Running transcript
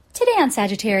Today on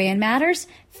Sagittarian Matters,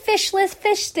 fishless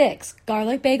fish sticks,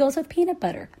 garlic bagels with peanut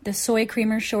butter, the soy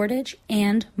creamer shortage,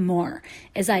 and more,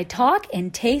 as I talk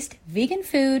and taste vegan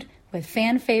food with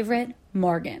fan favorite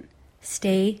Morgan.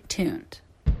 Stay tuned.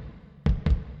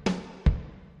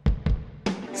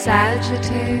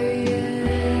 Sagittarian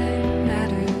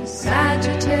Matters,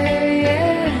 Sagittarian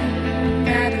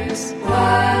Matters,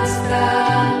 what's the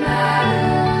matter?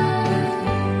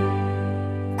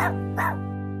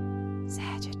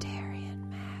 Sagittarian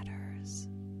Matters.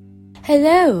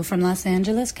 Hello from Los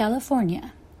Angeles,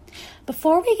 California.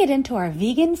 Before we get into our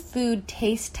vegan food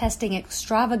taste testing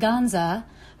extravaganza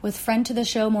with friend to the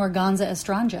show Morganza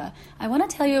Estranja, I want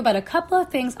to tell you about a couple of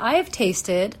things I've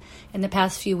tasted in the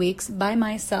past few weeks by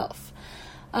myself.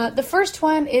 The first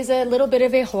one is a little bit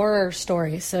of a horror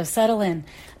story, so settle in.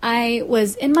 I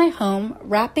was in my home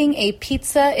wrapping a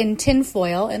pizza in tin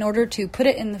foil in order to put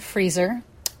it in the freezer,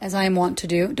 as I am wont to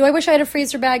do. Do I wish I had a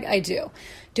freezer bag? I do.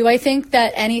 Do I think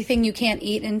that anything you can't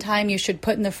eat in time you should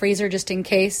put in the freezer just in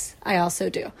case? I also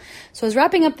do. So I was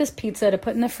wrapping up this pizza to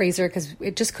put in the freezer because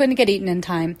it just couldn't get eaten in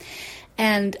time.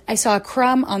 And I saw a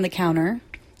crumb on the counter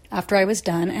after I was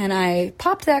done, and I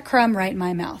popped that crumb right in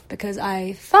my mouth because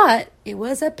I thought it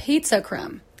was a pizza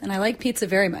crumb, and I like pizza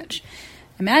very much.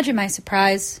 Imagine my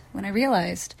surprise when I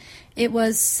realized it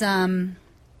was some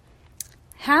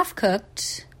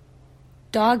half-cooked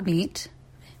dog meat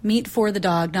for the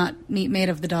dog, not meat made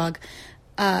of the dog,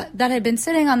 that had been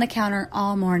sitting on the counter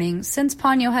all morning since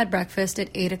Ponyo had breakfast at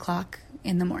 8 o'clock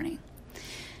in the morning.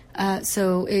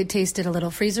 So it tasted a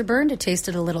little freezer burned, it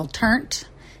tasted a little turnt,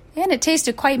 and it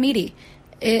tasted quite meaty.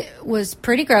 It was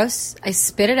pretty gross. I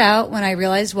spit it out when I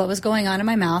realized what was going on in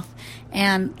my mouth,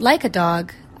 and like a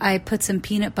dog, I put some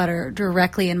peanut butter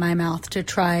directly in my mouth to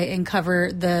try and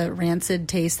cover the rancid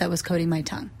taste that was coating my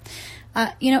tongue.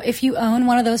 If you own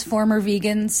one of those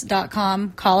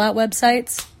formervegans.com call-out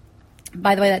websites,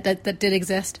 by the way, that did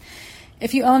exist.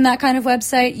 If you own that kind of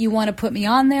website, you want to put me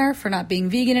on there for not being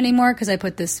vegan anymore because I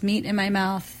put this meat in my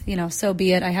mouth, so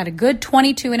be it. I had a good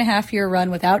 22-and-a-half-year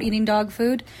run without eating dog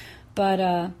food,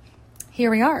 but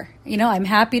here we are. I'm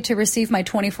happy to receive my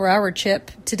 24-hour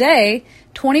chip today,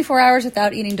 24 hours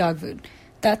without eating dog food.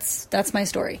 That's my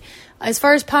story. As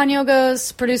far as Ponyo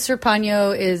goes, producer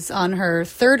Ponyo is on her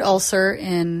third ulcer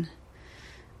in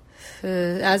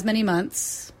as many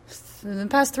months. In the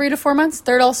past 3 to 4 months,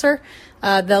 third ulcer.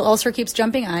 The ulcer keeps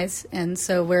jumping eyes, and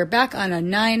so we're back on a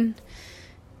 9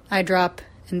 eye drop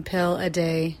and pill a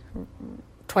day,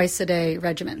 twice a day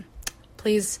regimen.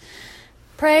 Please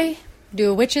pray, do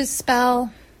a witch's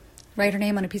spell, write her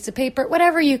name on a piece of paper,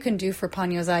 whatever you can do for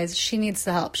Ponyo's eyes. She needs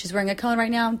the help. She's wearing a cone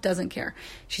right now, doesn't care.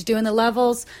 She's doing the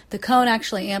levels. The cone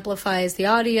actually amplifies the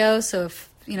audio, so if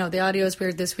the audio is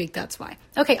weird this week, that's why.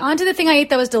 Okay, on to the thing I ate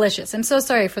that was delicious. I'm so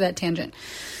sorry for that tangent.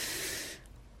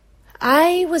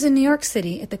 I was in New York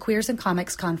City at the Queers and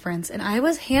Comics Conference, and I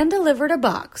was hand-delivered a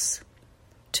box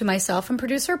to myself and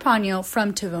producer Ponyo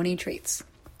from Tavoni Treats.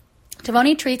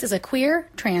 Tavoni Treats is a queer,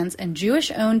 trans, and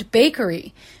Jewish-owned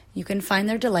bakery. You can find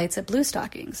their delights at Blue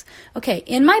Stockings. Okay,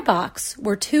 in my box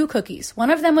were 2 cookies. One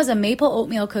of them was a maple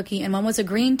oatmeal cookie, and one was a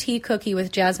green tea cookie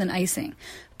with jasmine icing.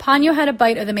 Ponyo had a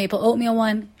bite of the maple oatmeal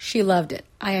one. She loved it.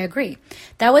 I agree.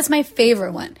 That was my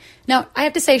favorite one. Now, I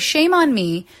have to say, shame on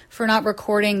me for not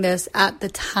recording this at the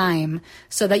time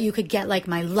so that you could get like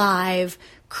my live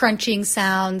crunching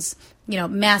sounds,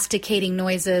 masticating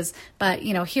noises. But,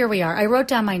 here we are. I wrote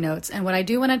down my notes. And what I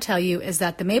do want to tell you is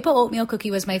that the maple oatmeal cookie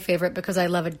was my favorite because I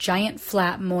love a giant,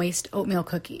 flat, moist oatmeal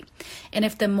cookie. And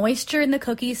if the moisture in the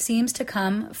cookie seems to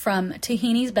come from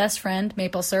tahini's best friend,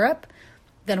 maple syrup,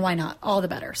 then why not? All the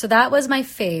better. So that was my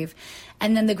fave.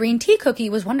 And then the green tea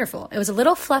cookie was wonderful. It was a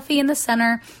little fluffy in the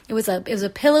center. It was a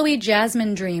pillowy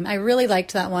jasmine dream. I really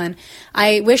liked that one.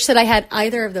 I wish that I had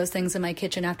either of those things in my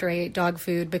kitchen after I ate dog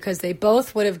food because they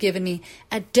both would have given me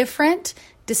a different,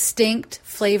 distinct,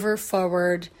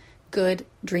 flavor-forward, good,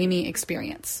 dreamy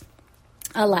experience.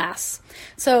 Alas.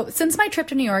 So since my trip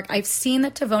to New York, I've seen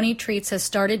that Tavoni Treats has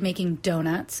started making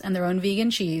donuts and their own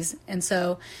vegan cheese. And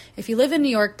so if you live in New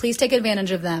York, please take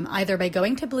advantage of them either by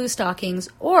going to Blue Stockings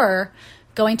or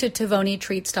going to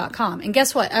TavoniTreats.com. And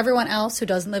guess what? Everyone else who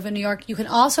doesn't live in New York, you can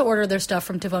also order their stuff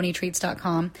from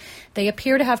TavoniTreats.com. They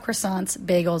appear to have croissants,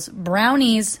 bagels,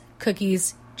 brownies,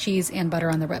 cookies, cheese, and butter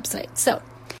on their website. So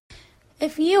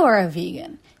if you are a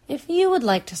vegan, if you would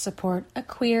like to support a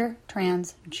queer,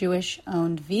 trans,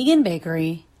 Jewish-owned vegan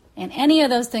bakery, and any of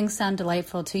those things sound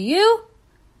delightful to you,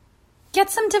 get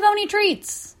some Tavoni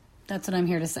Treats. That's what I'm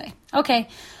here to say. Okay,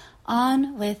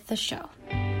 on with the show.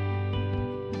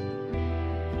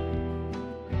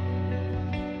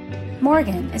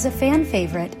 Morgan is a fan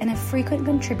favorite and a frequent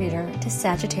contributor to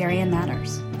Sagittarian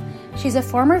Matters. She's a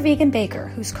former vegan baker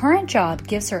whose current job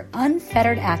gives her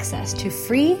unfettered access to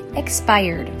free,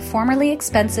 expired, formerly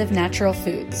expensive natural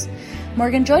foods.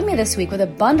 Morgan joined me this week with a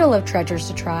bundle of treasures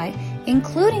to try,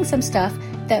 including some stuff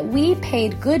that we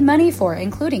paid good money for,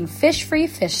 including fish-free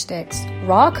fish sticks,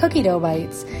 raw cookie dough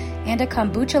bites, and a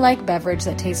kombucha-like beverage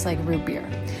that tastes like root beer.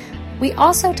 We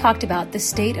also talked about the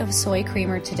state of soy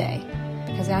creamer today,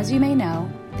 because as you may know,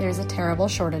 there's a terrible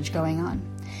shortage going on.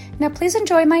 Now please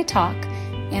enjoy my talk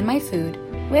and my food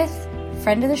with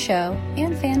friend of the show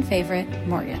and fan favorite,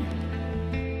 Morgan.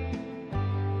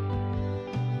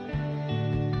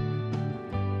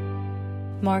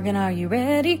 Morgan, are you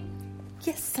ready?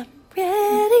 Yes, I'm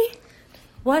ready.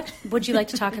 What would you like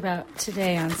to talk about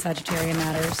today on Sagittarian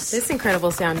Matters? This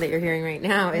incredible sound that you're hearing right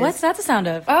now is... What's that the sound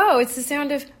of? Oh, it's the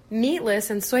sound of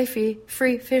meatless and soy-free,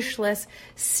 fishless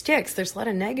sticks. There's a lot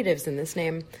of negatives in this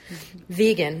name.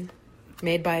 Vegan,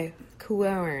 made by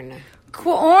Quorn.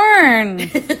 Quorn!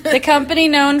 The company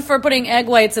known for putting egg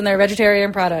whites in their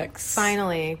vegetarian products.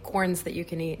 Finally, corns that you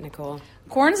can eat, Nicole.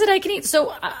 Corns that I can eat.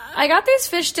 So I got these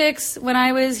fish sticks when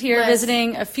I was here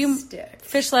visiting a few...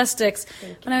 Fish-less sticks.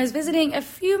 When I was visiting a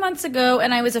few months ago,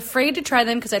 and I was afraid to try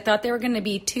them because I thought they were going to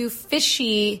be too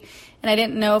fishy, and I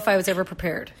didn't know if I was ever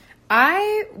prepared.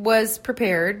 I was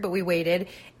prepared, but we waited,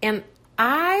 and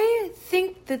I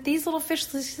think that these little fish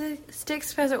sticks...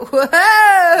 Whoa!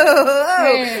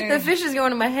 The fish is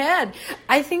going to my head.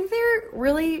 I think they're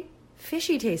really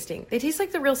fishy tasting. They taste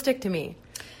like the real stick to me.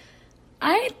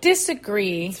 I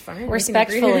disagree. It's fine.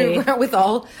 Respectfully. With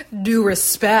all due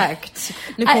respect,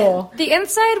 Nicole. The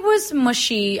inside was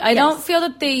mushy. I don't feel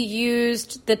that they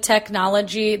used the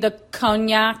technology, the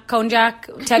cognac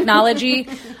technology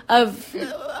of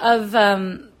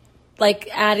like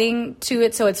adding to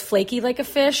it so it's flaky like a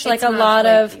fish. Like a lot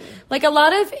of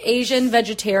Asian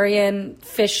vegetarian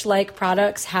fish-like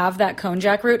products have that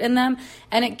konjac root in them,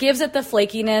 and it gives it the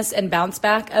flakiness and bounce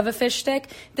back of a fish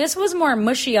stick. This was more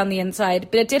mushy on the inside,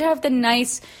 but it did have the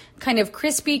nice kind of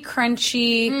crispy,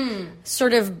 crunchy,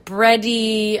 sort of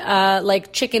bready,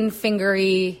 like chicken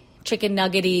fingery, chicken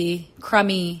nuggety,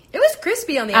 crummy. It was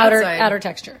crispy on the outside. Outer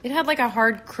texture. It had like a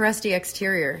hard, crusty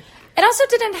exterior. It also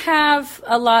didn't have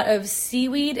a lot of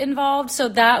seaweed involved, so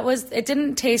it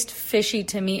didn't taste fishy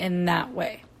to me in that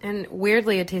way. And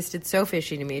weirdly, it tasted so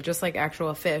fishy to me, just like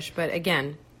actual fish. But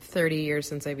again, 30 years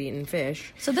since I've eaten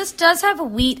fish. So this does have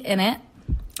wheat in it.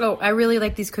 Oh, I really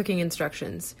like these cooking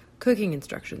instructions. Cooking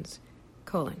instructions, :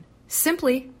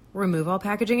 simply remove all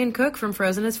packaging and cook from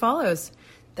frozen as follows.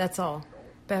 That's all.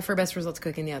 For best results,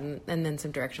 cook in the oven, and then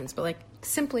some directions. But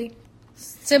simply...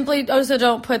 Simply, so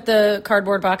don't put the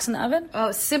cardboard box in the oven?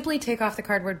 Oh, simply take off the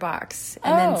cardboard box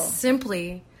and then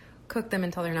simply cook them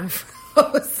until they're not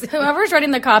frozen. Whoever's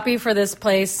writing the copy for this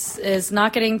place is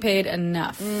not getting paid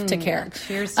enough to care.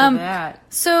 Cheers to that.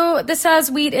 So this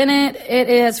has wheat in it. It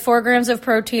has 4 grams of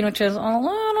protein, which is a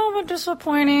little bit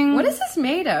disappointing. What is this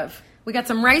made of? We got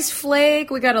some rice flake.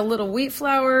 We got a little wheat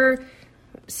flour.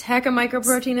 Heck of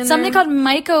mycoprotein in there. Something called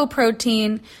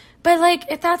mycoprotein. But,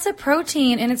 if that's a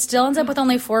protein and it still ends up with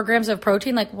only 4 grams of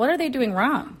protein, what are they doing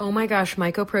wrong? Oh, my gosh.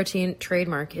 Mycoprotein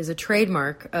trademark is a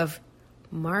trademark of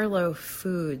Marlow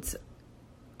Foods.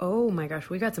 Oh, my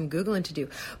gosh. We got some Googling to do.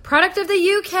 Product of the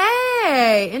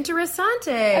UK.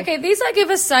 Interessante. Okay, these I give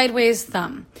a sideways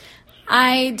thumb.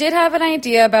 I did have an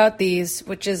idea about these,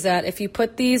 which is that if you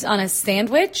put these on a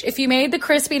sandwich, if you made the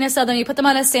crispiness of them, you put them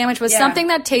on a sandwich with something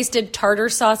that tasted tartar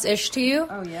sauce-ish to you.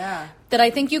 Oh, yeah. That I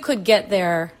think you could get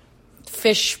there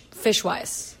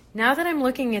fish-wise. Now that I'm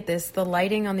looking at this, the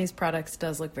lighting on these products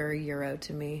does look very Euro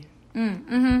to me.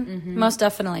 Most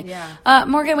definitely. Yeah.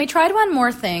 Morgan, we tried one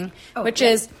more thing, which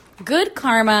is Good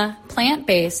Karma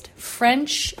plant-based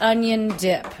French onion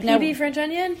dip. PB French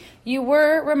onion? You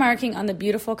were remarking on the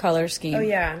beautiful color scheme. Oh,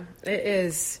 yeah. It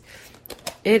is.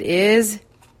 It is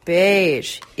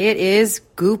beige. It is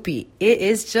goopy. It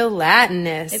is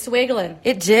gelatinous. It's wiggling.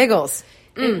 It jiggles.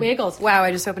 It wiggles. Wow,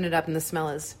 I just opened it up and the smell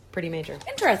is pretty major.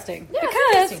 Interesting. Yeah,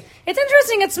 because it's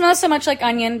interesting it smells so much like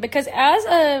onion, because as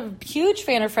a huge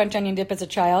fan of French onion dip as a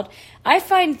child, I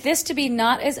find this to be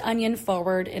not as onion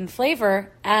forward in flavor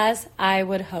as I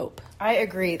would hope. I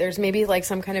agree. There's maybe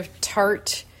some kind of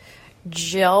tart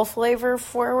gel flavor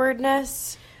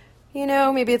forwardness.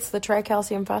 Maybe it's the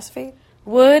tricalcium phosphate.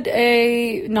 Would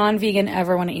a non-vegan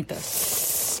ever want to eat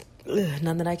this? Ugh,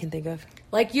 none that I can think of.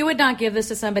 You would not give this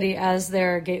to somebody as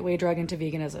their gateway drug into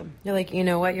veganism. You're you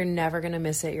know what? You're never going to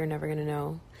miss it. You're never going to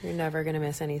know. You're never going to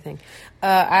miss anything.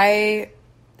 I'm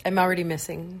already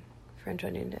missing French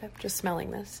onion dip, just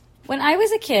smelling this. When I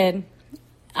was a kid,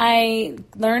 I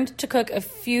learned to cook a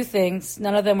few things.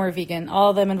 None of them were vegan.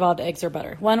 All of them involved eggs or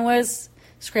butter. One was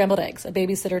scrambled eggs. A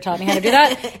babysitter taught me how to do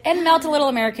that. And melt a little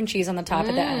American cheese on the top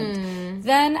at the end.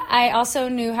 Then I also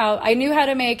knew how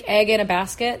to make egg in a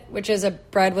basket, which is a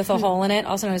bread with a hole in it,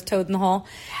 also known as toad in the hole.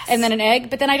 Yes. And then an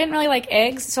egg. But then I didn't really like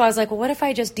eggs, so I was like, well, what if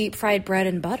I just deep fried bread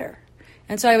and butter?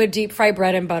 And so I would deep fry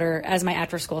bread and butter as my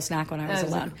after-school snack when I was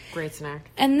alone. A great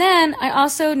snack. And then I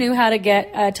also knew how to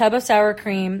get a tub of sour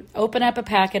cream, open up a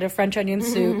packet of French onion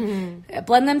soup,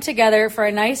 blend them together for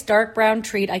a nice dark brown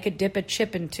treat I could dip a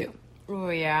chip into. Oh,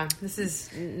 yeah. This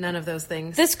is none of those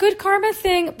things. This Good Karma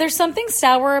thing, there's something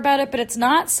sour about it, but it's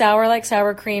not sour like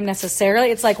sour cream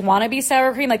necessarily. It's like wannabe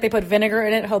sour cream, like they put vinegar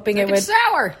in it, hoping it would... It's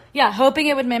sour! Yeah, hoping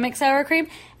it would mimic sour cream.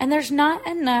 And there's not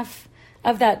enough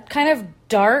of that kind of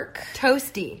dark...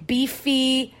 Toasty.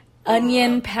 Beefy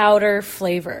onion powder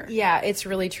flavor. Yeah, it's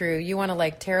really true. You want to,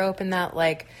 like, tear open that,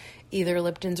 like... either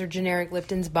Lipton's or generic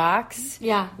Lipton's box.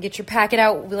 Yeah. Get your packet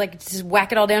out, like, just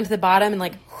whack it all down to the bottom and,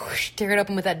 like, whoosh, tear it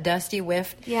open with that dusty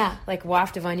whiff. Yeah. Like,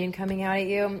 waft of onion coming out at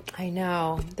you. I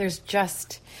know. There's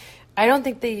just... I don't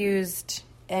think they used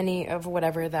any of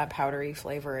whatever that powdery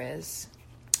flavor is.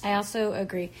 I also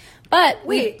agree. But...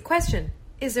 Wait, question.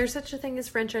 Is there such a thing as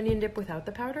French onion dip without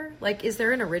the powder? Like, is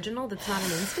there an original that's not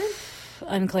an instant?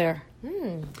 Unclear.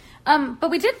 But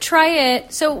we did try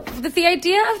it. So the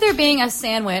idea of there being a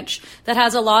sandwich that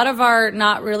has a lot of our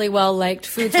not really well-liked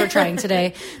foods we're trying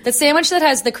today, the sandwich that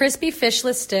has the crispy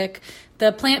fishless stick,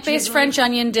 the plant-based French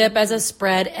onion dip as a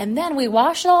spread, and then we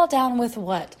wash it all down with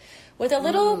what? With a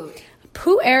little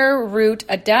pu'er root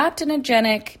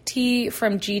adaptogenic tea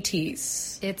from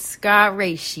GT's. It's got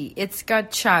reishi. It's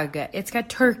got chaga. It's got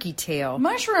turkey tail.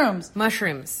 Mushrooms.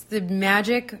 Mushrooms. The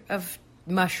magic of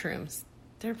mushrooms.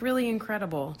 They're really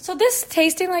incredible. So this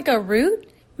tasting like a root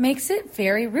makes it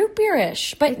very root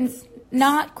beerish, but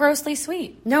not grossly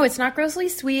sweet. No, it's not grossly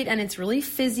sweet, and it's really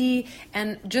fizzy.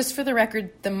 And just for the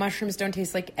record, the mushrooms don't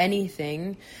taste like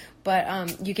anything,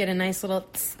 but you get a nice little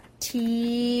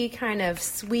tea, kind of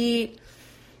sweet.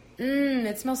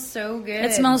 It smells so good.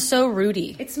 It smells so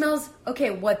rooty. It smells,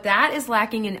 okay, what that is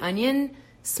lacking in onion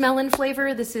smell and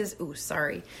flavor, this is,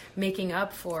 making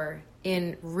up for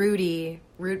in rooty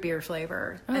root beer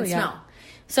flavor and smell.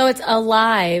 So it's a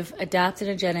live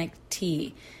adaptogenic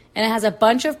tea. And it has a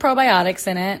bunch of probiotics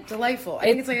in it. Delightful. I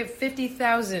think it's like 50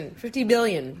 billion. 50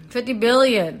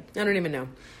 billion. I don't even know.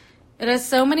 It has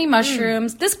so many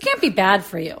mushrooms. This can't be bad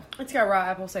for you. It's got raw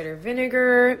apple cider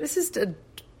vinegar. This is a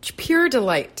pure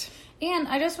delight. And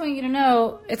I just want you to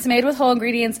know, it's made with whole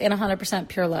ingredients and 100%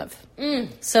 pure love.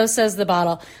 So says the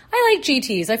bottle. I like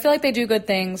GTs. I feel like they do good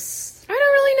things. I don't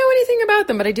really know anything about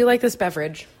them, but I do like this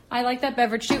beverage. I like that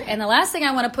beverage too. And the last thing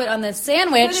I want to put on this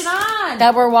sandwich Put it on.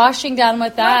 that we're washing down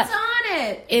with that What's on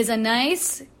it? is a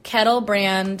nice Kettle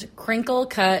brand crinkle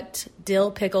cut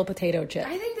dill pickle potato chip.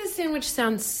 I think this sandwich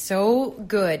sounds so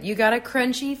good. You got a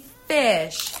crunchy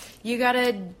fish, you got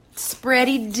a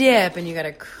spready dip, and you got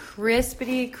a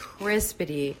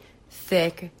crispity,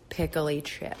 thick, pickly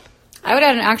chip. I would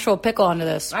add an actual pickle onto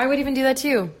this. I would even do that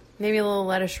too. Maybe a little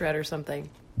lettuce shred or something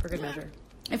for good measure.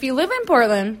 If you live in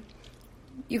Portland,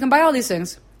 you can buy all these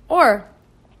things. Or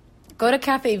go to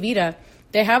Cafe Vita.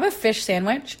 They have a fish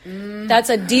sandwich that's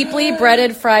a deeply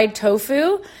breaded fried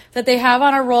tofu that they have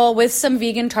on a roll with some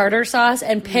vegan tartar sauce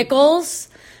and pickles,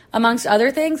 amongst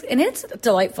other things, and it's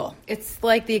delightful. It's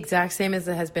like the exact same as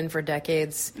it has been for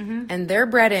decades. And their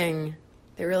breading,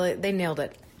 they nailed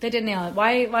it. They did nail it.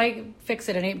 Why fix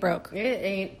it? It ain't broke. It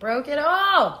ain't broke at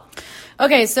all.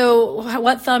 Okay, so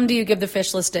what thumb do you give the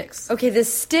fishless sticks? Okay, the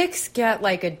sticks get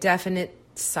like a definite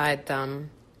side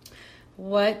thumb.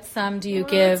 What thumb do you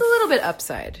give? It's a little bit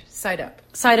side up.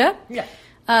 Side up? Yeah.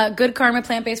 Good Karma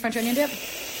plant-based French onion dip.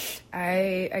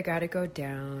 I gotta go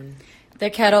down.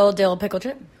 The Kettle dill pickle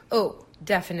chip. Oh,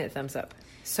 definite thumbs up.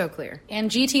 So clear.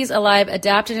 And GT's Alive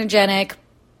adaptogenic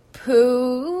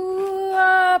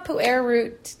pu'er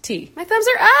root tea. My thumbs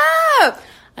are up.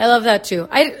 I love that too.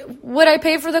 Would I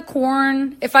pay for the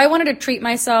corn if I wanted to treat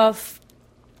myself?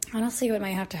 Honestly, it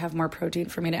might have to have more protein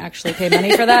for me to actually pay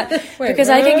money for that. Because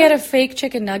I can get a fake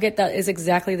chicken nugget that is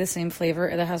exactly the same flavor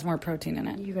that has more protein in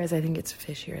it. You guys, I think it's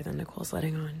fishier than Nicole's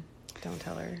letting on. Don't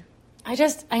tell her.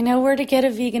 I know where to get a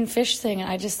vegan fish thing,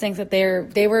 and I just think that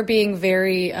they were being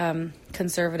very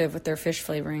conservative with their fish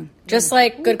flavoring. Just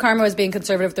like Good Karma was being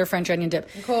conservative with their French onion dip.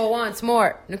 Nicole wants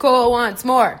more. Nicole wants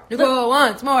more. Nicole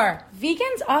wants more.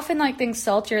 Vegans often like things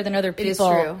saltier than other people. is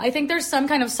true. I think there's some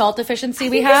kind of salt deficiency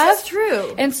we think have. this is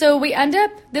true. And so we end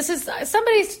up,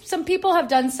 some people have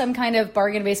done some kind of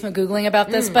bargain basement Googling about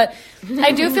this, but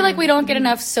I do feel like we don't get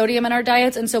enough sodium in our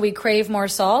diets, and so we crave more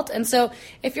salt. And so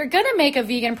if you're going to make a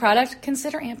vegan product,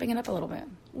 consider amping it up a little bit.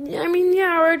 I mean,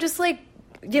 yeah, or just like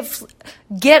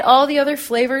get all the other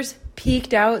flavors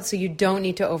peaked out so you don't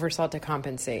need to oversalt to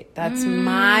compensate. That's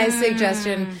my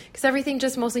suggestion, because everything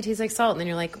just mostly tastes like salt, and then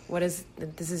you're like,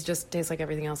 this is just tastes like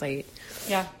everything else I eat.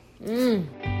 Yeah.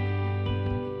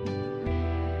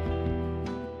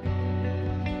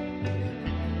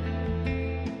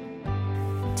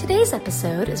 Today's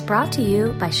episode is brought to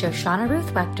you by Shoshana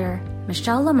Ruth Wechter,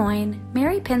 Michelle Lemoyne,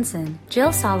 Mary Pinson, Jill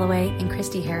Soloway, and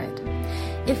Christy Harrod.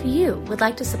 If you would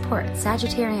like to support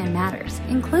Sagittarian Matters,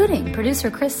 including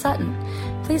producer Chris Sutton,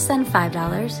 please send $5,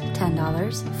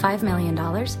 $10, $5 million,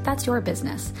 that's your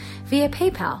business, via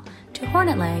PayPal to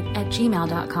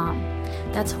hornetleg@gmail.com.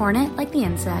 That's hornet like the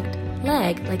insect,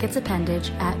 leg like its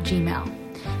appendage at Gmail.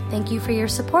 Thank you for your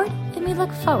support, and we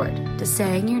look forward to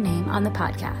saying your name on the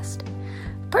podcast.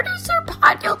 Producer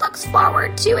Ponyo looks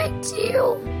forward to it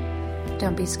too.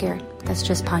 Don't be scared. That's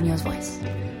just Ponyo's voice.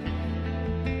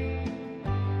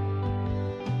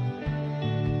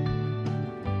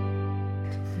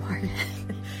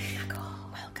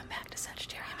 Welcome back to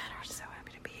Sagittarian Matters. So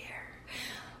happy to be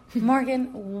here. Morgan,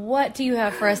 what do you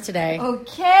have for us today?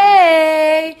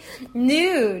 Okay.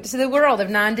 New to the world of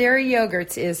non-dairy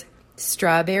yogurts is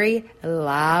strawberry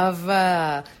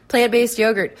lava. Plant-based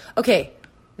yogurt. Okay,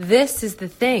 this is the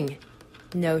thing.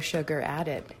 No sugar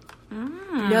added.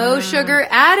 No sugar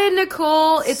added,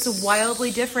 Nicole. It's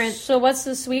wildly different. So what's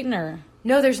the sweetener?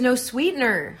 No, there's no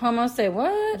sweetener. Homo say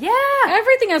what? Yeah.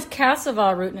 Everything has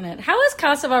cassava root in it. How is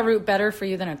cassava root better for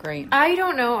you than a grain? I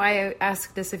don't know. I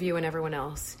ask this of you and everyone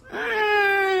else.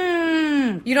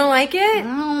 You don't like it?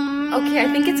 Okay, I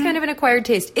think it's kind of an acquired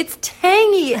taste. It's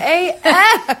tangy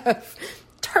AF.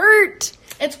 Tart.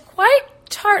 It's quite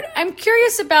tart. I'm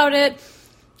curious about it.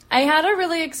 I had a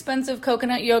really expensive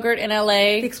coconut yogurt in The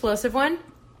LA. explosive one?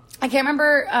 I can't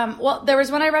remember. Well, there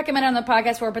was one I recommended on the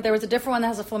podcast for, but there was a different one that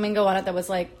has a flamingo on it that was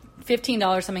like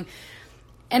 $15 something.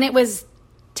 And it was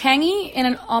tangy in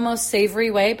an almost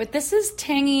savory way, but this is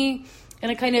tangy in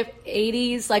a kind of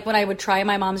 80s, like when I would try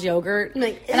my mom's yogurt.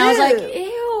 Like, and I was like, ew.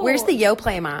 ew. Where's the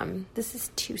Yoplait, Mom? This is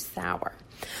too sour.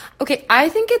 Okay, I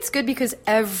think it's good because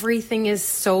everything is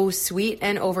so sweet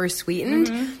and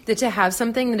over-sweetened that to have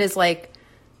something that is like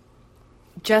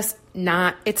just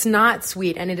not, it's not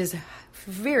sweet and it is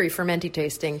very fermenty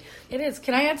tasting. It is.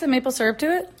 Can I add some maple syrup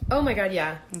to it? Oh my God,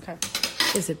 yeah. Okay.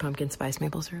 Is it pumpkin spice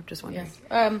maple syrup? Just wondering.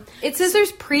 Yes. It says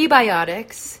there's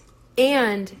prebiotics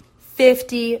and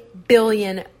 50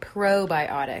 billion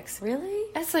probiotics. Really?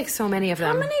 That's like so many of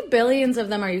them. How many billions of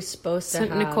them are you supposed to So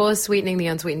have? Nicole is sweetening the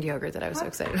unsweetened yogurt that I was so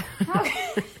excited about.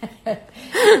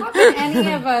 How can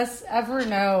any of us ever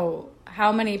know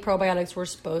how many probiotics we're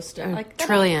supposed to? Like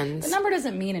Trillions. The number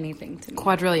doesn't mean anything to me.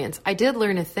 Quadrillions. I did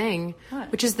learn a thing,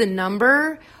 What? which is the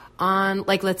number on,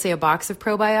 like, let's say a box of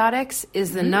probiotics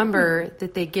is the number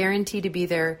that they guarantee to be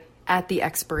there at the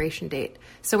expiration date.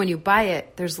 So when you buy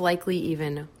it, there's likely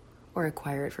even, or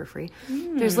acquire it for free,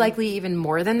 there's likely even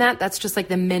more than that. That's just like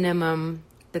the minimum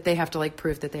that they have to like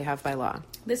prove that they have by law.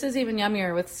 This is even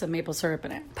yummier with some maple syrup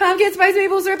in it. Pumpkin spice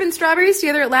maple syrup and strawberries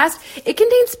together at last. It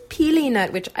contains pili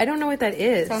nut, which I don't know what that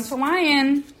is. Sounds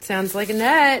Hawaiian. Sounds like a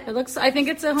nut. It looks. I think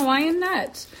it's a Hawaiian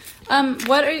nut.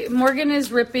 Morgan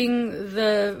is ripping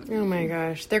the. Oh my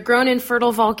gosh. They're grown in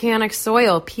fertile volcanic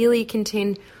soil. Pili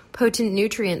contain potent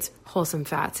nutrients, wholesome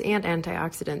fats, and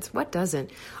antioxidants. What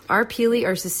doesn't? Our pili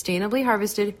are sustainably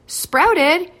harvested,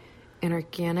 sprouted, and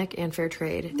organic and fair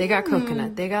trade. They got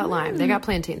coconut, they got lime, they got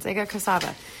plantains, they got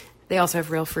cassava. They also have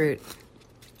real fruit.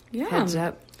 Yeah. Heads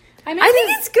up. I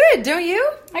think it's good, don't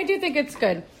you? I do think it's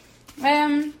good.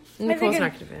 Nicole's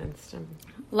not convinced.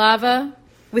 Lava,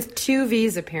 With 2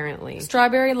 V's, apparently.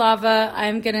 strawberry lava.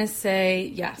 I'm gonna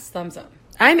say yes. Thumbs up.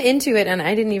 I'm into it, and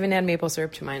I didn't even add maple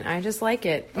syrup to mine. I just like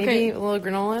it. Maybe Okay. a little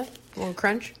granola, a little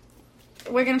crunch.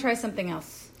 We're gonna try something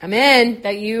else I'm in.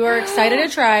 that you are excited to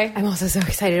try. I'm also so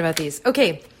excited about these.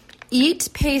 Okay. Eat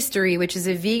Pastry, which is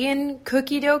a vegan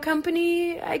cookie dough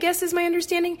company, I guess is my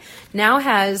understanding, now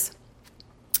has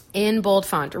in bold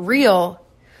font real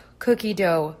cookie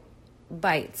dough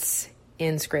bites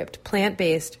in script.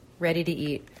 Plant-based, ready to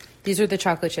eat. These are the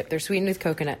chocolate chip. They're sweetened with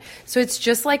coconut. So it's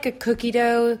just like a cookie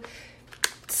dough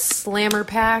slammer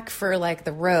pack for like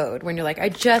the road when you're like, I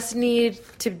just need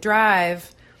to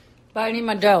drive But I need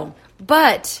my dough.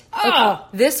 But Oh.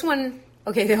 this one.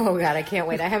 Okay. Oh God, I can't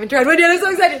wait. I haven't tried one yet. I'm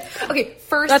so excited. Okay,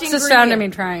 first. That's the ingredient, sound of me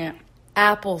trying it.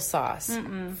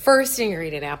 Applesauce. First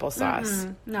ingredient,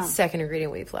 applesauce. No. Second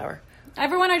ingredient, wheat flour.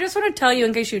 Everyone, I just want to tell you,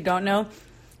 in case you don't know,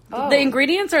 Oh. the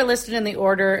ingredients are listed in the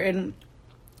order in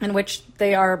which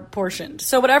they are portioned.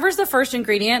 So whatever's the first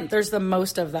ingredient, there's the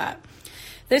most of that.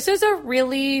 This is a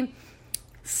really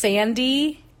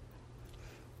sandy,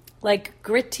 like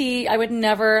gritty. I would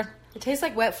never. It tastes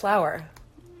like wet flour.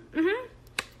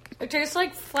 It tastes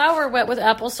like flour wet with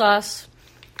applesauce.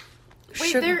 Wait,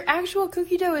 Sugar. their actual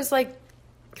cookie dough is like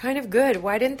kind of good.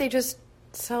 Why didn't they just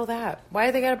sell that? Why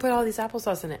do they got to put all these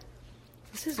applesauce in it?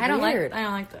 This is I don't weird.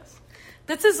 like this.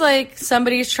 This is like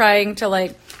somebody's trying to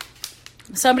like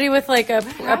somebody with like a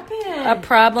happened?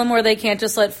 problem where they can't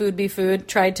just let food be food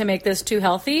tried to make this too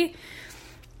healthy.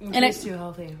 And it's it's too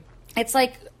healthy. it's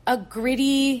like a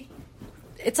gritty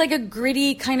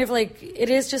kind of like it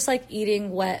is just like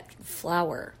eating wet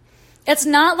flour. It's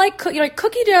not like like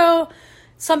cookie dough.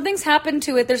 Something's happened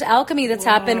to it. There's alchemy that's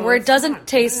happened where it it's doesn't not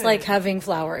taste good. like having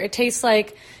flour. It tastes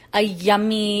like a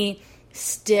yummy,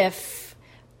 stiff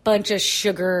bunch of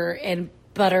sugar and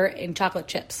butter and chocolate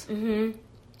chips.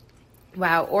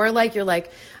 Wow. Or like you're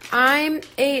like, I'm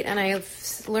 8 and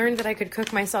I've learned that I could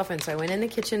cook myself. And so I went in the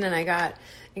kitchen and I got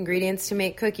ingredients to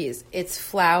make cookies. It's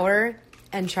flour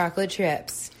and chocolate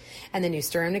chips. And then you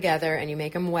stir them together and you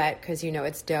make them wet because you know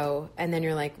it's dough. And then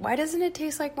you're like, why doesn't it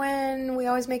taste like when we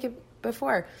always make it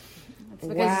before?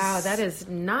 Wow, that is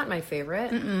not my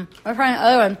favorite. I'm trying the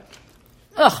other one.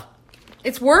 Ugh.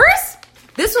 It's worse?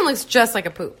 This one looks just like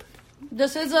a poop.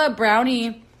 This is a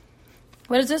brownie.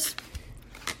 What is this?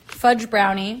 Fudge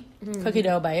brownie cookie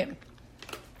dough bite.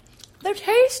 The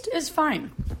taste is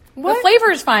fine. What? The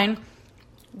flavor is fine.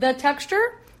 The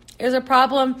texture is a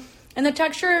problem. And the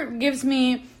texture gives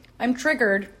me... I'm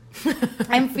triggered.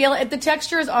 I'm feeling... The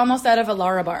texture is almost out of a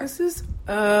Lara bar. This is,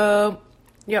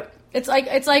 yep. It's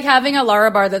like having a Lara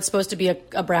bar that's supposed to be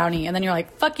a brownie. And then you're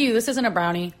like, fuck you, this isn't a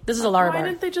brownie. This is a Lara Why bar.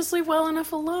 didn't they just leave well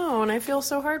enough alone? I feel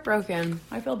so heartbroken.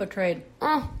 I feel betrayed.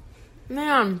 Oh,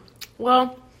 man.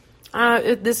 Well,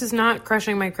 this is not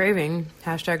crushing my craving.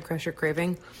 Hashtag crush your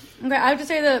craving. Okay, I have to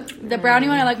say the brownie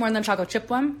one I like more than the chocolate chip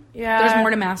one. Yeah. There's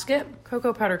more to mask it.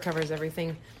 Cocoa powder covers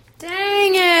everything.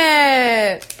 Dang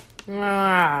it!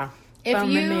 Ah,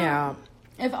 bumming me out.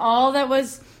 If all that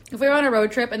was, if we were on a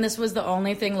road trip and this was the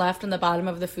only thing left in the bottom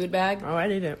of the food bag, Oh, I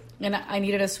need it. and I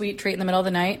needed a sweet treat in the middle of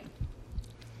the night,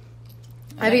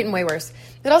 I've eaten way worse.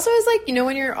 It also is like, you know,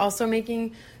 when you're also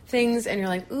making things and you're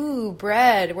like, ooh,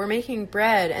 bread. We're making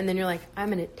bread. And then you're like, I'm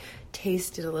going to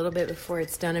taste it a little bit before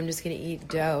it's done. I'm just going to eat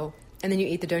dough. And then you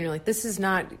eat the dough and you're like, this is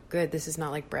not good. This is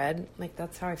not like bread. Like,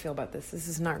 that's how I feel about this. This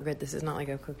is not good. This is not like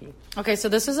a cookie. Okay, so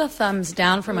this is a thumbs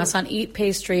down from us on Eat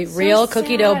Pastry, real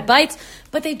cookie dough sad. bites.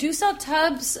 But they do sell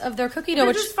tubs of their cookie dough, They're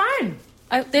which just fine.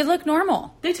 they look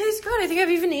normal. They taste good. I think I've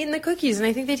even eaten the cookies and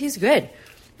I think they taste good.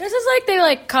 This is like they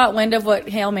like caught wind of what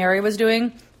Hail Mary was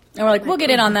doing, and we're like, we'll get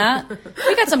in on that.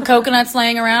 We got some coconuts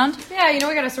laying around. Yeah, you know,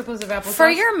 we got a surplus of apples. For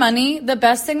your money, the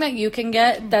best thing that you can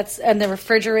get that's in the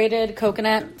refrigerated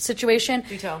coconut situation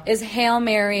Do tell. is Hail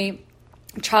Mary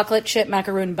chocolate chip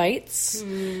macaroon bites.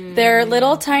 They're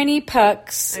little tiny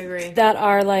pucks I agree. that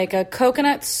are like a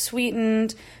coconut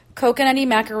sweetened coconutty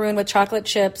macaroon with chocolate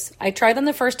chips. I tried them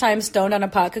the first time stoned on a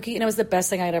pot cookie, and it was the best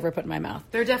thing I'd ever put in my mouth.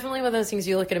 They're definitely one of those things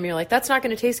you look at them and you're like, that's not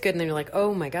going to taste good. And then you're like,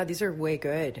 oh my God, these are way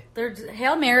good.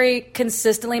 Hail Mary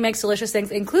consistently makes delicious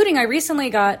things, including I recently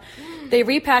got, they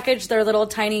repackaged their little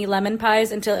tiny lemon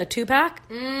pies into a 2-pack.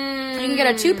 You can get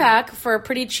a 2-pack for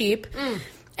pretty cheap.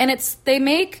 And they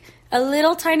make a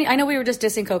little tiny, I know we were just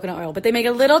dissing coconut oil, but they make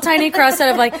a little tiny crust out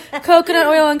of like coconut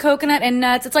oil and coconut and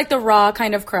nuts. It's like the raw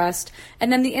kind of crust. And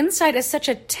then the inside is such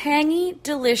a tangy,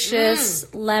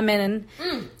 delicious lemon.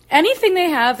 Anything they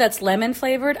have that's lemon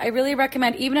flavored, I really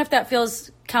recommend, even if that feels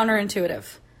counterintuitive.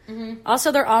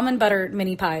 Also, their almond butter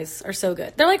mini pies are so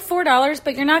good. They're like $4,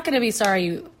 but you're not going to be sorry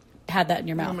you had that in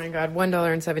your Oh mouth. my God,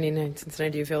 $1.79. And I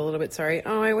do feel a little bit sorry.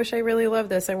 Oh, I wish I really loved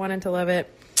this. I wanted to love it.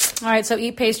 All right, so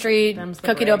Eat Pastry, Thumbs the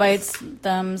cookie dough brakes. bites,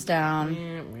 thumbs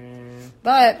down.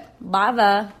 But,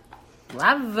 bava.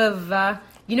 Lavava.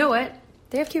 You know what?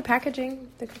 They have cute packaging.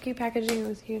 The cookie packaging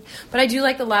was cute. But I do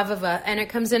like the lavava, and it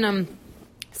comes in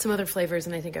some other flavors,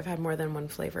 and I think I've had more than one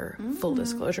flavor, full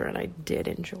disclosure, and I did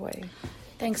enjoy.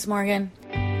 Thanks, Morgan.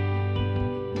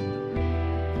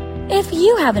 If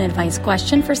you have an advice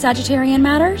question for Sagittarian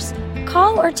Matters,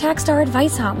 call or text our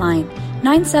advice hotline,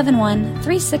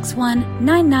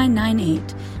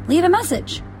 971-361-9998. Leave a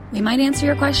message. We might answer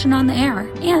your question on the air,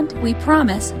 and we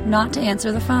promise not to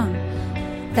answer the phone.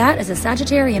 That is a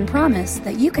Sagittarian promise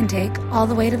that you can take all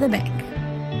the way to the bank.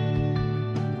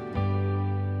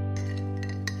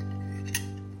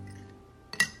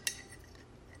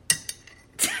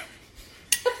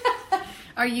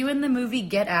 Are you in the movie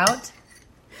Get Out?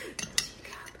 The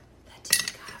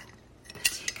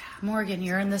teacup. Morgan,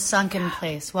 you're in the sunken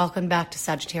place. Welcome back to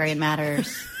Sagittarian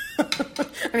Matters. I'm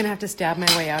going to have to stab my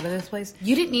way out of this place.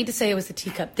 You didn't need to say it was the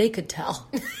teacup. They could tell.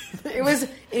 It was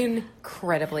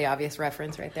incredibly obvious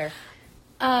reference right there.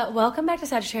 Welcome back to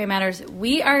Sagittarian Matters.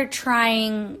 We are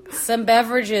trying some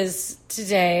beverages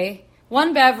today.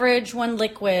 One beverage, one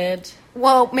liquid,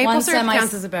 Well, maple One syrup semi-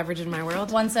 counts as a beverage in my world.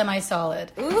 one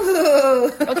semi-solid.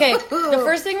 Ooh. Okay, the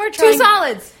first thing we're trying... Two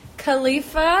solids.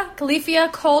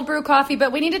 Califia cold brew coffee,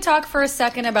 but we need to talk for a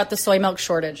second about the soy milk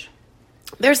shortage.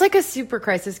 There's like a super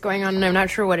crisis going on, and I'm not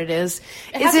sure what it is.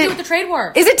 It has to do with the trade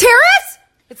war. Is it terrorists?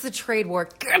 It's the trade war.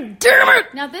 God damn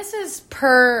it! Now, this is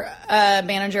per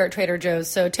manager at Trader Joe's,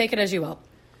 so take it as you will.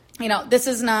 You know, this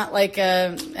is not like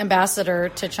an ambassador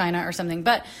to China or something,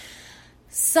 but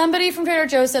somebody from Trader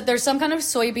Joe's said there's some kind of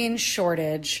soybean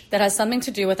shortage that has something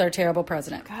to do with our terrible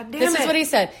president. God damn This it. is what he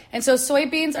said. And so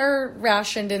soybeans are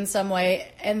rationed in some way,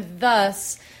 and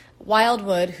thus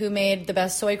Wildwood, who made the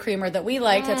best soy creamer that we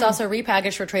liked, that's also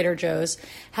repackaged for Trader Joe's,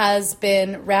 has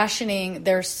been rationing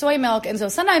their soy milk. And so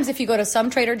sometimes if you go to some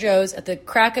Trader Joe's at the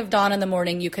crack of dawn in the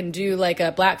morning, you can do like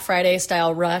a Black Friday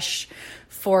style rush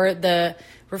for the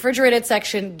refrigerated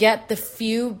section, get the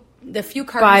few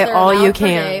cartons Buy that are all allowed you per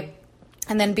can. day,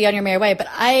 and then be on your merry way. But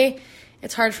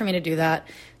it's hard for me to do that.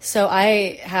 So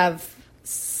I have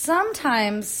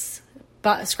sometimes,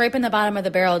 scraping the bottom of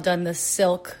the barrel, done the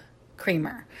Silk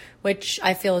creamer, which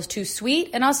I feel is too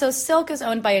sweet. And also, Silk is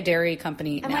owned by a dairy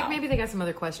company And now. like maybe they got some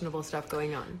other questionable stuff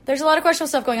going on. There's a lot of questionable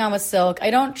stuff going on with Silk.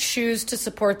 I don't choose to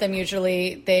support them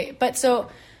usually. So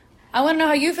I want to know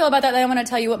how you feel about that. Then I want to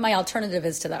tell you what my alternative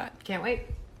is to that. Can't wait.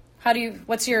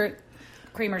 What's your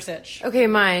creamer sitch? Okay,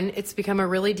 mine. It's become a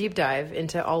really deep dive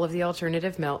into all of the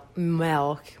alternative milks.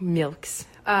 Milks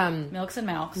and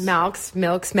milks. Milks.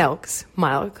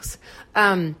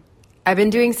 I've been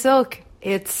doing Silk.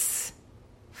 It's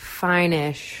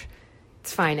fine-ish.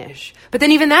 But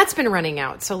then even that's been running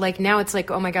out. So like now it's like,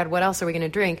 oh my God, what else are we going to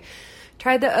drink?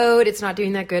 Tried the oat. It's not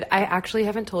doing that good. I actually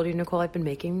haven't told you, Nicole, I've been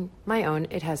making my own.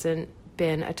 It hasn't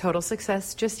been a total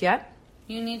success just yet.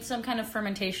 You need some kind of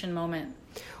fermentation moment.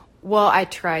 Well, I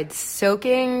tried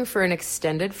soaking for an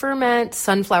extended ferment,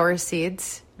 sunflower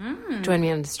seeds. Join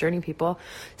me on this journey, people.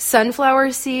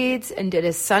 Sunflower seeds, and did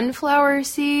a sunflower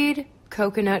seed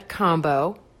coconut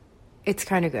combo. It's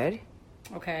kind of good.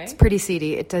 Okay. It's pretty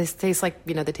seedy. It does taste like,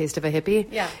 the taste of a hippie.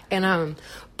 Yeah. And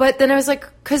but then I was like,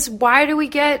 because why do we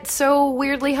get so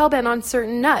weirdly hellbent on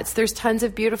certain nuts? There's tons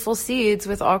of beautiful seeds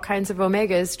with all kinds of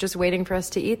omegas just waiting for us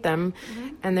to eat them,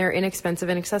 and they're inexpensive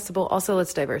and accessible. Also,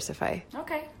 let's diversify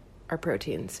Okay. our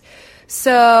proteins.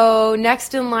 So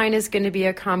next in line is going to be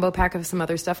a combo pack of some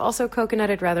other stuff. Also,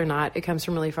 coconut, I'd rather not. It comes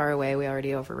from really far away. We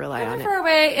already over rely on it. Far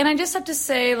away, and I just have to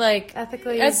say, like,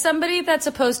 Ethically. as somebody that's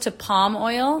opposed to palm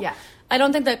oil, Yeah. I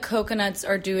don't think that coconuts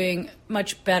are doing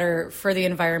much better for the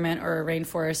environment or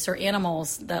rainforests or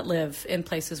animals that live in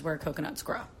places where coconuts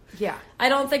grow. Yeah. I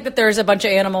don't think that there's a bunch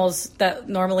of animals that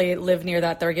normally live near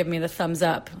that are giving me the thumbs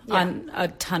up on a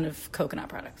ton of coconut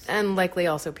products. And likely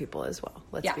also people as well.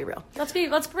 Let's be real.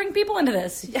 Let's bring people into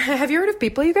this. Have you heard of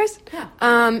people, you guys? Yeah.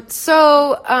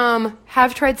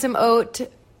 Have tried some oat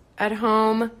at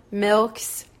home.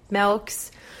 Milks.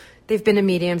 They've been a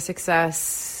medium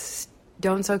success.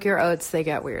 Don't soak your oats. They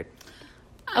get weird.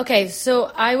 Okay,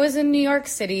 so I was in New York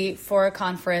City for a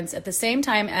conference at the same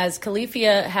time as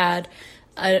Califia had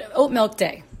an oat milk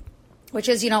day, which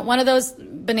is, one of those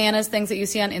bananas things that you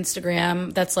see on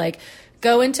Instagram that's like,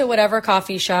 go into whatever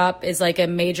coffee shop is like a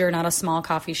major, not a small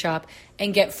coffee shop,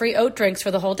 and get free oat drinks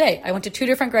for the whole day. I went to 2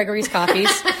 different Gregory's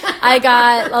coffees. I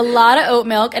got a lot of oat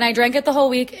milk, and I drank it the whole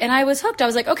week, and I was hooked. I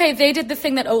was like, okay, they did the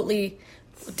thing that Oatly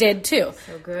did too.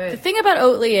 So good. The thing about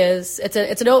Oatly is it's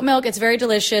an oat milk. It's very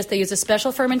delicious. They use a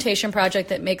special fermentation process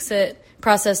that makes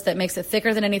it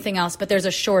thicker than anything else. But there's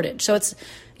a shortage, so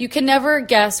you can never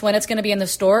guess when it's going to be in the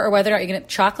store or whether or not you're going to get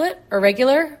chocolate or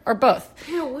regular or both.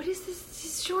 Ew, what is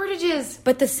these shortages?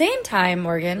 But at the same time,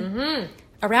 Morgan,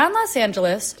 around Los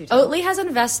Angeles, Oatly has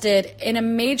invested in a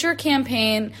major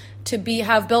campaign to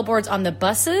have billboards on the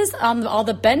buses, on all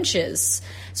the benches.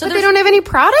 So But they don't have any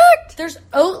product? There's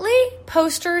Oatly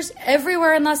posters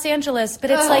everywhere in Los Angeles, but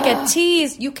it's like a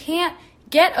tease. You can't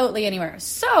get Oatly anywhere.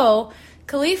 So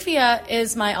Califia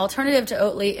is my alternative to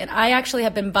Oatly, and I actually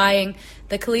have been buying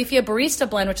the Califia Barista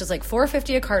Blend, which is like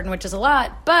 $4.50 a carton, which is a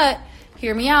lot. But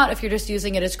hear me out. If you're just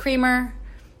using it as creamer,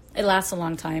 It lasts a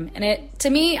long time. And to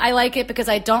me, I like it because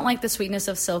I don't like the sweetness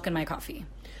of silk in my coffee.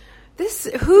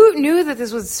 Who knew that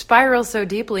this would spiral so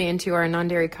deeply into our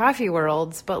non-dairy coffee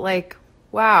worlds? But like,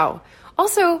 wow.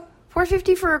 Also,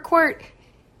 $4.50 for a quart.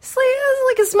 It's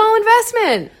like a small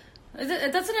investment.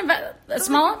 That's a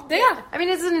small? Yeah. I mean,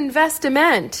 it's an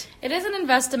investment. It is an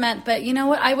investment, but you know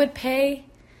what? I would pay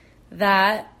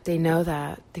that. They know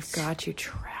that. They've got you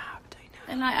trapped.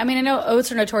 I know. And I know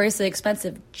oats are notoriously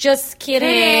expensive. Just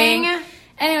kidding.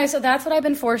 Anyway, so that's what I've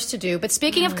been forced to do. But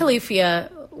speaking of Califia,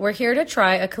 we're here to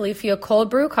try a Califia cold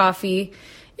brew coffee.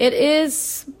 It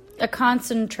is a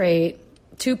concentrate,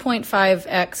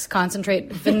 2.5x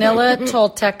concentrate, vanilla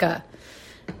Tolteca.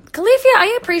 Califia,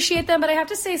 I appreciate them, but I have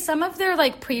to say some of their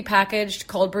like prepackaged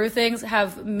cold brew things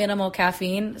have minimal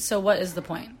caffeine. So what is the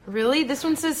point? Really? This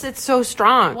one says it's so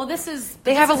strong. Well,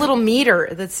 They have a little meter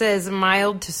that says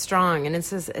mild to strong, and it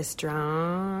says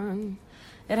strong.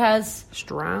 It has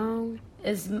Strong.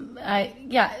 Okay.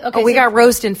 Oh, we got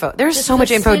roast info. There's This so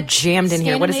much is info jammed in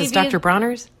here. What is this, Scandinavian- Dr.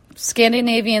 Bronner's?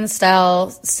 Scandinavian style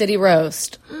city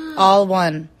roast, all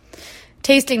one.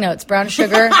 Tasting notes: brown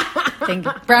sugar,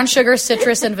 brown sugar,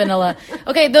 citrus, and vanilla.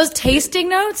 Okay, those tasting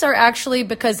notes are actually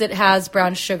because it has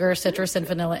brown sugar, citrus, and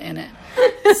vanilla in it.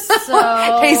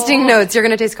 So Tasting notes. You're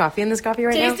going to taste coffee in this coffee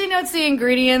right now? tasting notes. The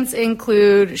ingredients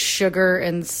include sugar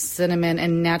and cinnamon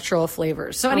and natural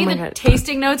flavors. So any my of the God.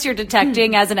 tasting notes you're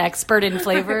detecting as an expert in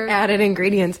flavor. Added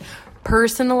ingredients.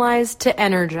 Personalized to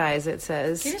energize, it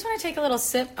says. You just want to take a little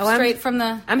sip I'm- straight from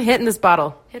the I'm hitting this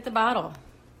bottle. hit the bottle.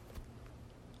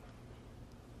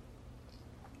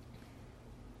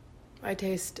 I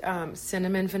taste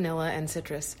cinnamon, vanilla, and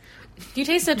citrus. Do you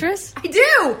taste citrus? I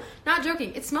do! Not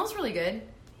joking. It smells really good.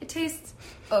 It tastes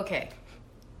okay.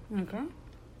 Okay.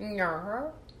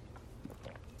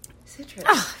 Citrus.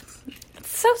 It's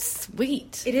so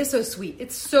sweet. It is so sweet.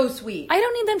 It's so sweet. I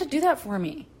don't need them to do that for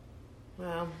me.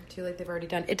 Well, too late. They've already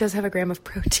done. It does have a gram of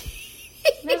protein.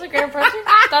 There's a gram of protein?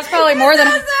 That's probably more than...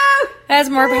 It has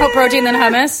more protein than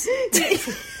hummus.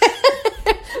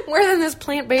 More than this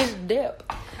plant-based dip.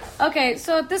 Okay,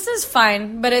 so this is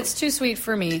fine, but it's too sweet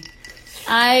for me.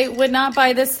 I would not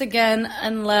buy this again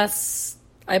unless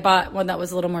I bought one that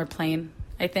was a little more plain,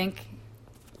 I think.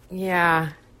 Yeah.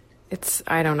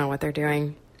 I don't know what they're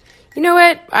doing. You know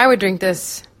what? I would drink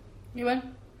this. You would?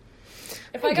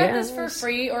 If I got this for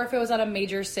free or if it was on a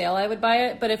major sale, I would buy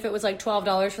it. But if it was like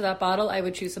 $12 for that bottle, I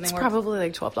would choose something more... Probably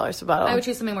like $12 a bottle. I would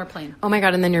choose something more plain. Oh my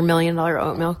God, and then your $1 million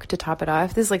oat milk to top it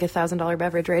off. This is like $1,000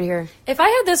 beverage right here. If I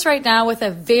had this right now with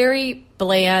a very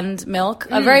bland milk,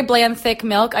 a very bland, thick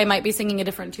milk, I might be singing a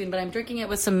different tune, but I'm drinking it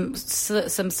with some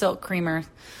silk creamer.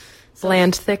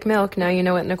 Bland, thick milk. Now you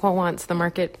know what Nicole wants. The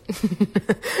market.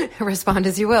 Respond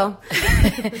as you will.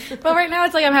 But right now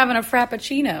it's like I'm having a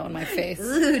frappuccino in my face.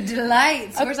 Ooh,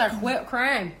 delights. Where's our whipped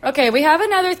cream? Okay, we have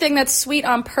another thing that's sweet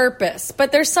on purpose,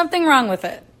 but there's something wrong with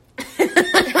it.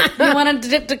 You want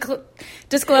to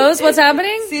disclose what's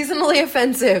happening? Seasonally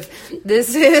offensive.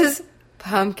 This is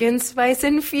pumpkin spice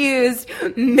infused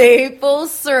maple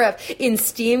syrup in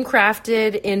steam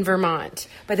crafted in Vermont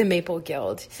by the Maple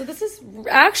Guild. So this is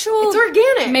actual... It's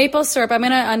organic. maple syrup. I'm going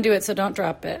to undo it, so don't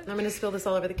drop it. I'm going to spill this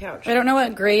all over the couch. I don't know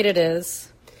what grade it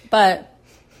is, but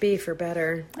Beef or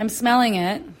better. I'm smelling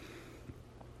it.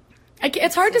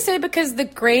 It's hard to say because the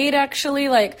grade actually,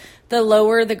 like, the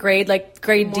lower the grade, like,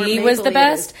 grade More D was the mapley it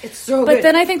best. is. It's so But good.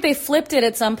 then I think they flipped it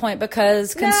at some point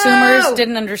because consumers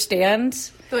didn't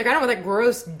understand. They're like, I don't want that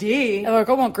gross D. They're like,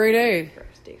 I want grade A.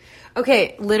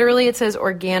 Okay, literally it says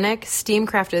organic, steam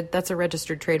crafted, that's a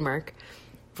registered trademark,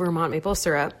 Vermont maple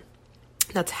syrup.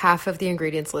 That's half of the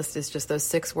ingredients list is just those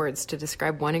 6 words to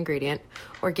describe one ingredient.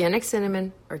 Organic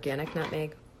cinnamon, organic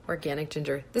nutmeg, organic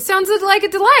ginger. This sounds like a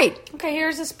delight. Okay,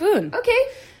 here's a spoon. Okay.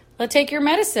 Let's take your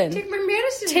medicine. Take my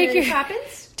medicine, Take Mary your-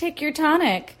 Poppins. Take your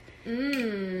tonic.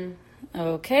 Mmm.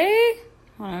 Okay.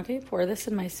 Hold on, okay, pour this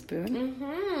in my spoon.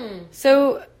 Mm-hmm.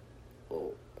 So,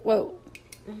 whoa.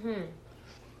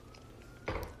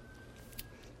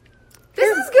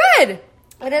 This is good.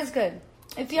 It is good.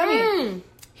 It's yummy. Mm.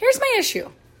 Here's my issue.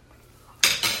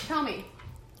 Tell me.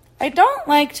 I don't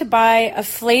like to buy a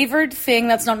flavored thing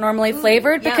that's not normally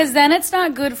flavored yeah. because then it's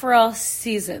not good for all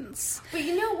seasons. But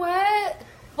you know what?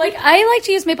 Like, I like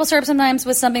to use maple syrup sometimes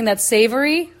with something that's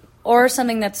savory or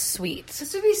something that's sweet.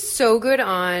 This would be so good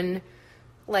on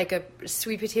like a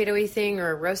sweet potato-y thing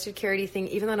or a roasted carrot-y thing,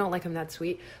 even though I don't like them that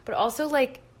sweet. But also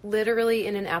like literally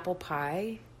in an apple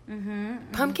pie.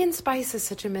 Pumpkin spice is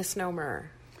such a misnomer.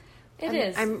 It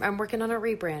is. I'm working on a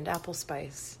rebrand, Apple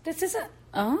Spice. This isn't...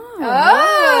 Oh.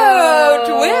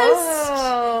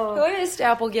 Twist,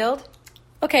 Apple Guild.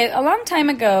 Okay, a long time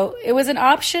ago, it was an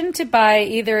option to buy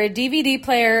either a DVD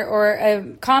player or a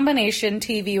combination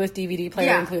TV with DVD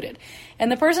player included.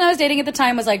 And the person I was dating at the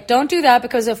time was like, don't do that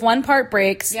because if one part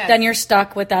breaks, then you're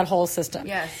stuck with that whole system.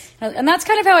 Yes. And that's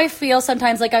kind of how I feel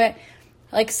sometimes.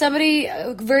 Like somebody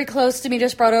very close to me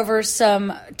just brought over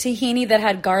some tahini that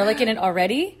had garlic in it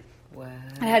already. Wow.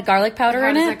 It had garlic powder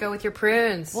in it. How does that go with your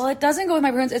prunes? Well, it doesn't go with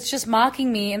my prunes. It's just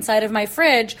mocking me inside of my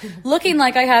fridge, looking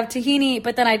like I have tahini,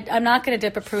 but then I'm not going to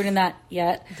dip a prune in that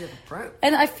yet.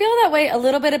 And I feel that way a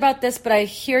little bit about this, but I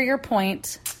hear your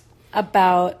point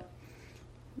about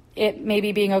it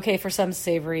maybe being okay for some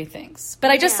savory things.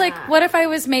 But I just what if I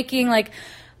was making like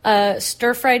a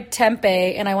stir-fried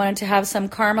tempeh and I wanted to have some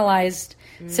caramelized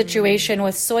situation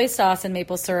with soy sauce and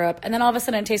maple syrup, and then all of a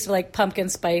sudden it tasted like pumpkin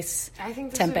spice I think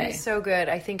this tempeh. would be so good.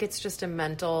 I think it's just a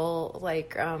mental,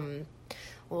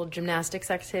 little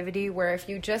gymnastics activity where if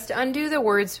you just undo the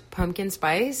words pumpkin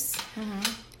spice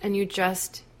and you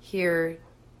just hear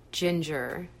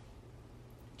ginger.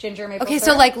 Ginger, maple Okay,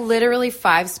 syrup. so like literally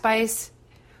 5-spice,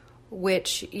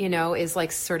 which, you know, is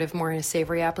like sort of more in a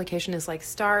savory application, is like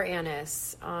star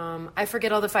anise. I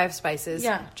forget all the 5 spices.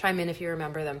 Yeah. Chime in if you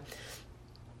remember them.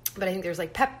 But I think there's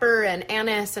like pepper and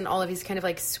anise and all of these kind of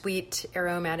like sweet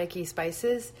aromatic-y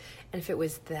spices. And if it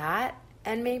was that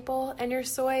and maple and your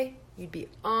soy, you'd be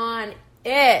on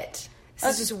it.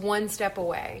 This is just one step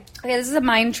away. Okay, this is a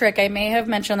mind trick I may have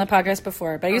mentioned on the podcast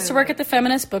before, but I used to work at the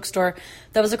feminist bookstore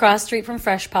that was across the street from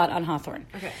Fresh Pot on Hawthorne.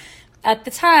 Okay. At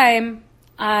the time,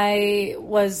 I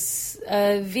was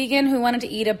a vegan who wanted to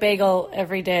eat a bagel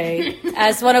every day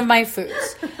as one of my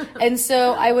foods. And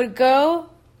so I would go...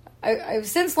 I've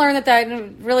since learned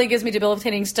that really gives me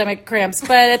debilitating stomach cramps,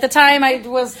 but at the time I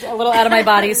was a little out of my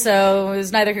body, so it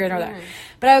was neither here nor there.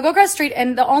 But I would go across the street,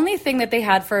 and the only thing that they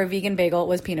had for a vegan bagel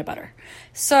was peanut butter.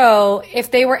 So if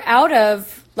they were out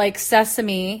of like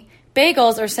sesame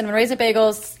bagels or cinnamon raisin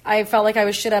bagels, I felt like I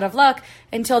was shit out of luck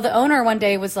until the owner one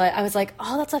day was like, I was like,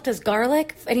 all that's left is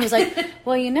garlic. And he was like,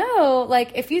 well, you know,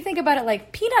 like if you think about it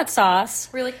like peanut sauce,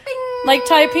 We're like, bing. like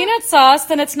Thai peanut sauce,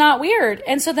 then it's not weird.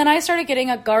 And so then I started getting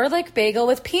a garlic bagel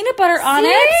with peanut butter on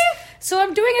it. So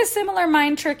I'm doing a similar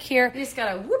mind trick here. You just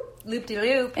gotta whoop,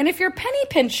 loop-de-loop. And if you're a penny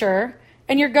pincher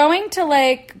and you're going to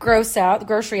like the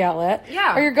grocery outlet,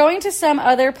 or you're going to some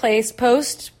other place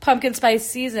post pumpkin spice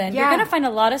season, you're going to find a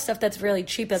lot of stuff that's really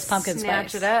cheap that's pumpkin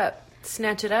spice.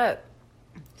 Snatch it up.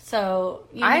 So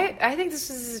I think this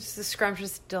is just a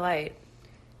scrumptious delight.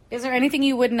 Is there anything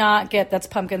you would not get that's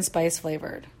pumpkin spice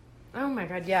flavored? Oh my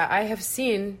god, yeah. I have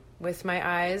seen with my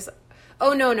eyes.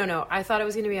 Oh, no. I thought it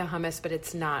was going to be a hummus, but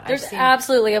it's not. There's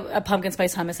absolutely a pumpkin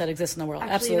spice hummus that exists in the world.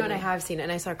 Actually, absolutely. you know what? I have seen it.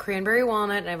 And I saw cranberry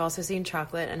walnut, and I've also seen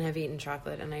chocolate, and have eaten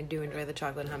chocolate, and I do enjoy the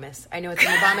chocolate hummus. I know it's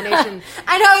an abomination.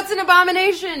 I know it's an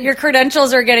abomination. Your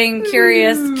credentials are getting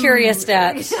curious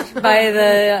at by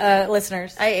the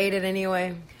listeners. I ate it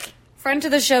anyway. Friend to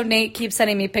the show, Nate, keeps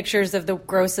sending me pictures of the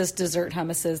grossest dessert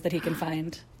hummuses that he can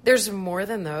find. There's more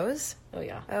than those? Oh,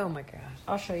 yeah. Oh, my god.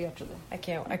 I'll show you after this. I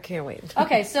can't wait.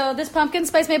 Okay, so this pumpkin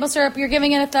spice maple syrup, you're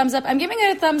giving it a thumbs up. I'm giving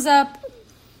it a thumbs up.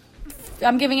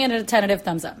 I'm giving it a tentative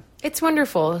thumbs up. It's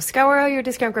wonderful. Scour all your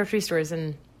discount grocery stores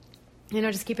and, you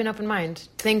know, just keep an open mind.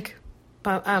 Think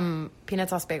peanut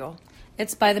sauce bagel.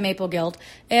 It's by the Maple Guild.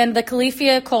 And the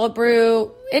Califia cold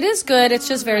brew, it is good. It's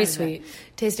just very sweet.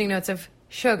 Tasting notes of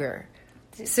sugar,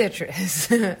 citrus,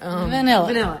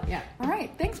 Vanilla. Yeah. All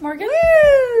right. Thanks, Morgan.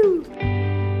 Woo!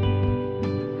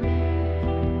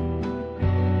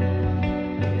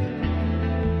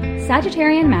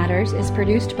 Sagittarian Matters is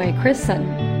produced by Chris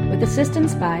Sutton, with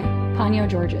assistance by Ponyo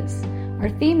Georges. Our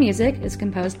theme music is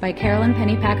composed by Carolyn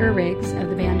Pennypacker Riggs of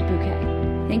the band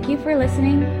Bouquet. Thank you for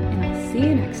listening, and I'll see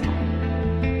you next time.